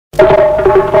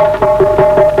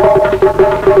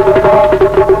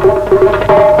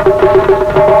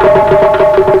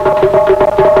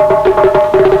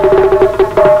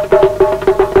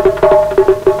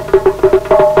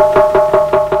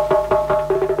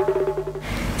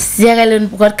Sierra Leone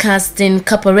Broadcasting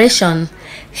Corporation.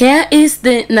 Here is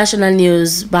the national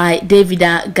news by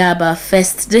Davida Gaba.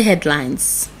 First, the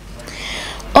headlines.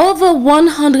 Over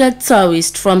 100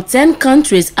 tourists from 10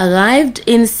 countries arrived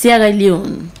in Sierra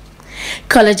Leone.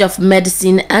 College of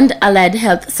Medicine and Allied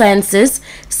Health Sciences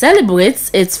celebrates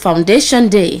its Foundation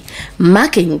Day,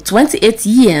 marking 28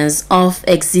 years of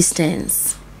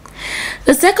existence.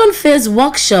 The second phase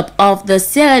workshop of the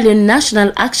Sierra Leone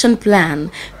National Action Plan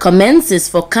commences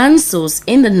for councils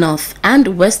in the north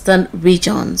and western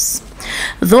regions.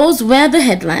 Those were the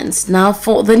headlines. Now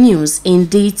for the news in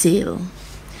detail.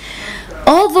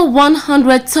 Over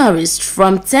 100 tourists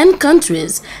from 10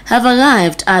 countries have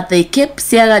arrived at the Cape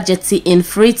Sierra Jetty in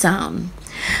Freetown.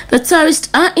 The tourists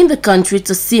are in the country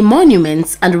to see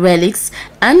monuments and relics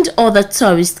and other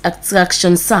tourist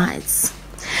attraction sites.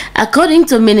 According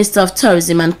to Minister of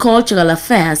Tourism and Cultural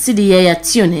Affairs, Sidiya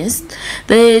Tunis,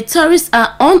 the tourists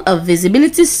are on a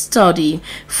visibility study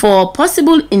for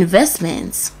possible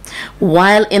investments.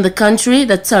 While in the country,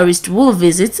 the tourists will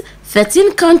visit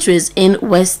 13 countries in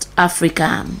West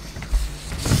Africa.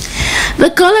 The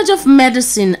College of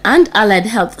Medicine and Allied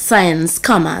Health Science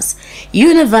Commerce,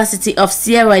 University of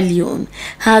Sierra Leone,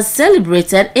 has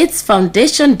celebrated its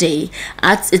Foundation Day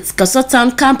at its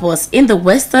Kosotown campus in the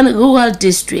Western Rural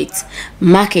District,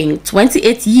 marking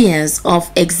 28 years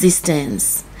of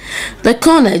existence. The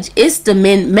college is the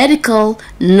main medical,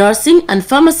 nursing and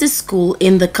pharmacy school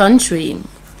in the country.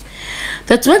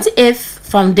 The 28th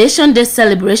Foundation Day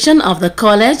celebration of the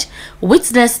college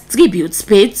witnessed tributes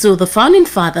paid to the founding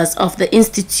fathers of the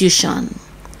institution.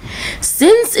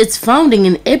 Since its founding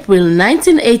in April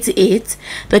 1988,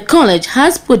 the college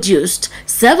has produced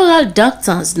several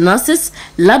doctors, nurses,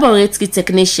 laboratory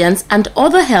technicians, and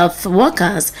other health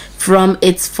workers from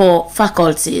its 4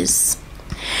 faculties.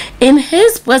 In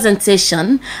his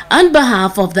presentation, on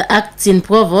behalf of the acting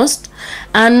provost,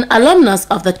 an alumnus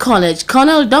of the college,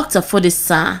 Colonel Dr.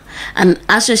 Fodisa, an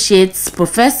associate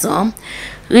professor,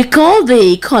 recalled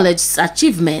the college's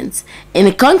achievements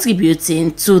in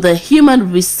contributing to the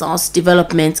human resource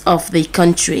development of the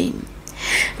country.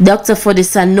 Dr.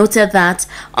 Fodisa noted that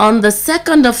on the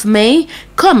 2nd of May,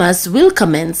 Commerce will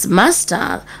commence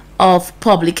Master of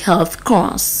Public Health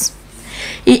course.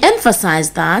 He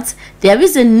emphasized that there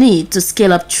is a need to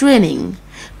scale up training,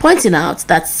 pointing out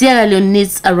that Sierra Leone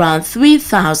needs around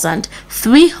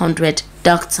 3,300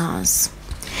 doctors.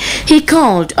 He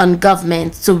called on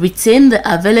government to retain the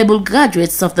available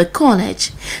graduates of the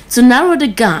college to narrow the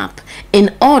gap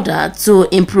in order to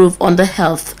improve on the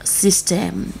health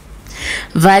system.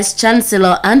 Vice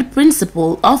Chancellor and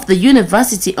Principal of the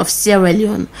University of Sierra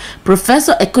Leone,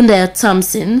 Professor Ekundaya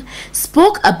Thompson,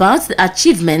 spoke about the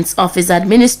achievements of his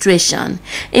administration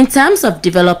in terms of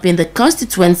developing the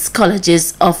constituent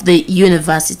colleges of the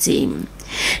university.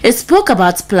 He spoke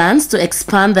about plans to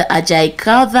expand the Ajay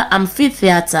Crowther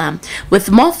Amphitheater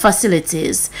with more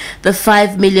facilities, the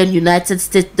 $5 million United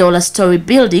States story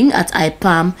building at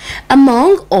IPAM,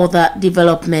 among other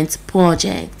development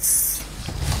projects.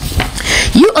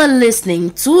 You are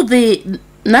listening to the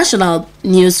national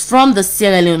news from the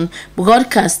Sierra Leone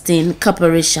Broadcasting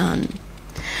Corporation.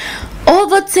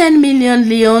 Over 10 million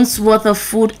leones worth of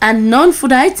food and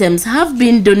non-food items have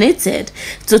been donated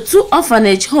to 2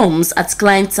 orphanage homes at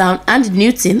Kleintown and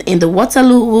Newton in the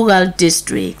Waterloo Rural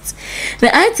District.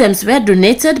 The items were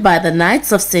donated by the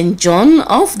Knights of St. John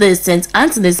of the St.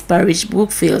 Anthony's Parish,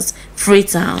 Brookfields,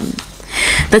 Freetown.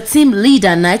 The team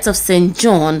leader, Knights of St.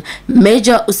 John,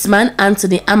 Major Usman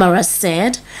Anthony Amara,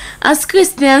 said, as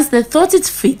Christians, they thought it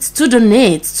fit to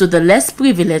donate to the less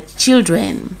privileged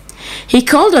children. He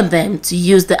called on them to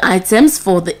use the items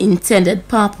for the intended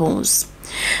purpose.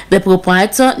 The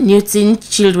proprietor, Newton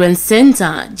Children's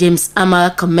Center, James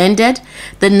Amara, commended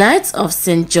the Knights of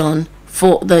St. John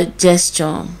for the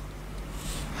gesture.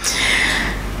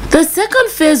 The second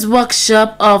phase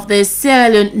workshop of the Sierra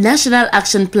Leone National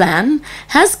Action Plan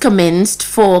has commenced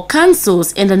for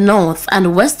councils in the north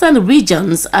and western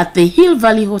regions at the Hill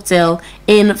Valley Hotel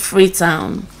in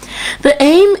Freetown. The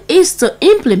aim is to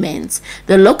implement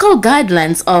the local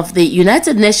guidelines of the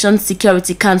United Nations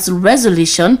Security Council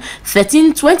Resolution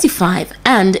 1325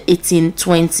 and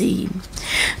 1820.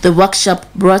 The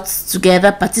workshop brought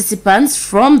together participants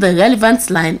from the relevant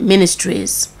line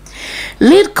ministries.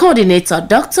 Lead coordinator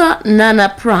Dr.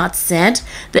 Nana Pratt said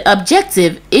the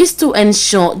objective is to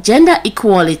ensure gender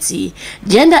equality,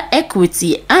 gender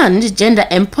equity and gender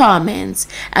empowerment,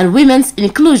 and women's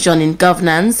inclusion in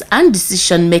governance and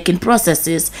decision-making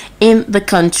processes in the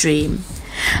country.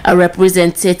 A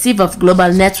representative of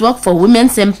Global Network for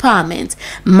Women's Empowerment,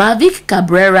 Mavic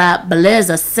Cabrera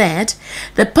Beleza, said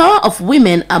the power of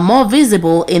women are more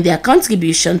visible in their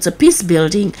contribution to peace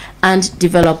building and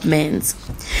development.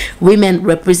 Women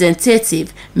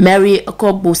representative Mary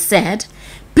Okogbo said,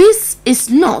 "Peace is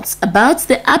not about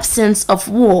the absence of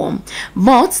war,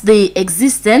 but the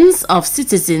existence of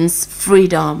citizens'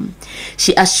 freedom."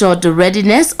 She assured the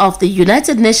readiness of the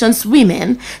United Nations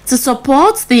women to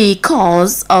support the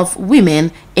cause of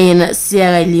women in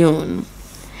Sierra Leone.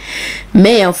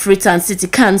 Mayor of Freetown City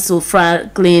Council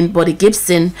Franklin Body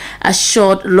Gibson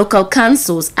assured local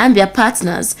councils and their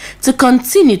partners to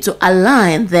continue to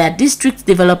align their district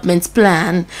development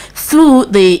plan through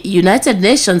the United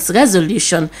Nations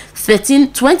Resolution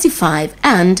 1325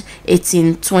 and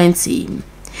 1820.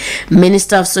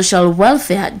 Minister of Social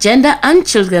Welfare, Gender and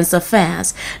Children's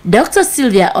Affairs, Dr.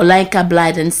 Sylvia Olainka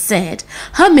Blyden said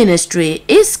her ministry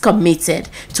is committed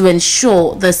to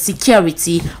ensure the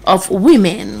security of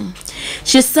women.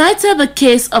 She cited the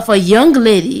case of a young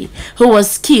lady who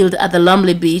was killed at the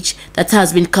Lumley Beach that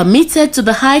has been committed to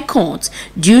the High Court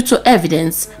due to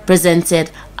evidence presented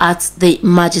at the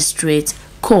Magistrate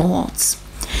Court.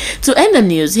 To end the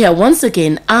news, here once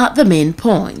again are the main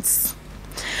points.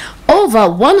 Over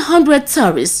 100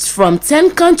 tourists from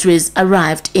 10 countries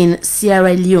arrived in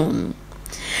Sierra Leone.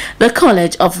 The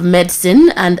College of Medicine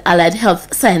and Allied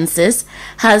Health Sciences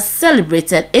has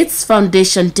celebrated its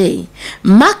Foundation Day,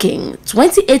 marking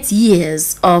 28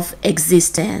 years of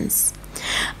existence.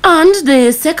 And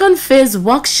the second phase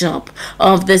workshop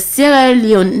of the Sierra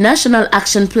Leone National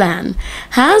Action Plan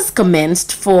has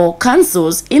commenced for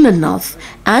councils in the north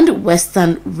and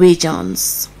western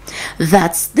regions.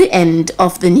 That's the end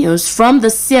of the news from the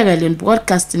Sierra Leone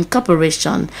Broadcasting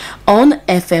Corporation on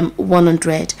FM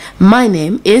 100. My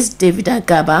name is Davida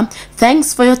Gaba.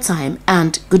 Thanks for your time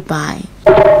and goodbye.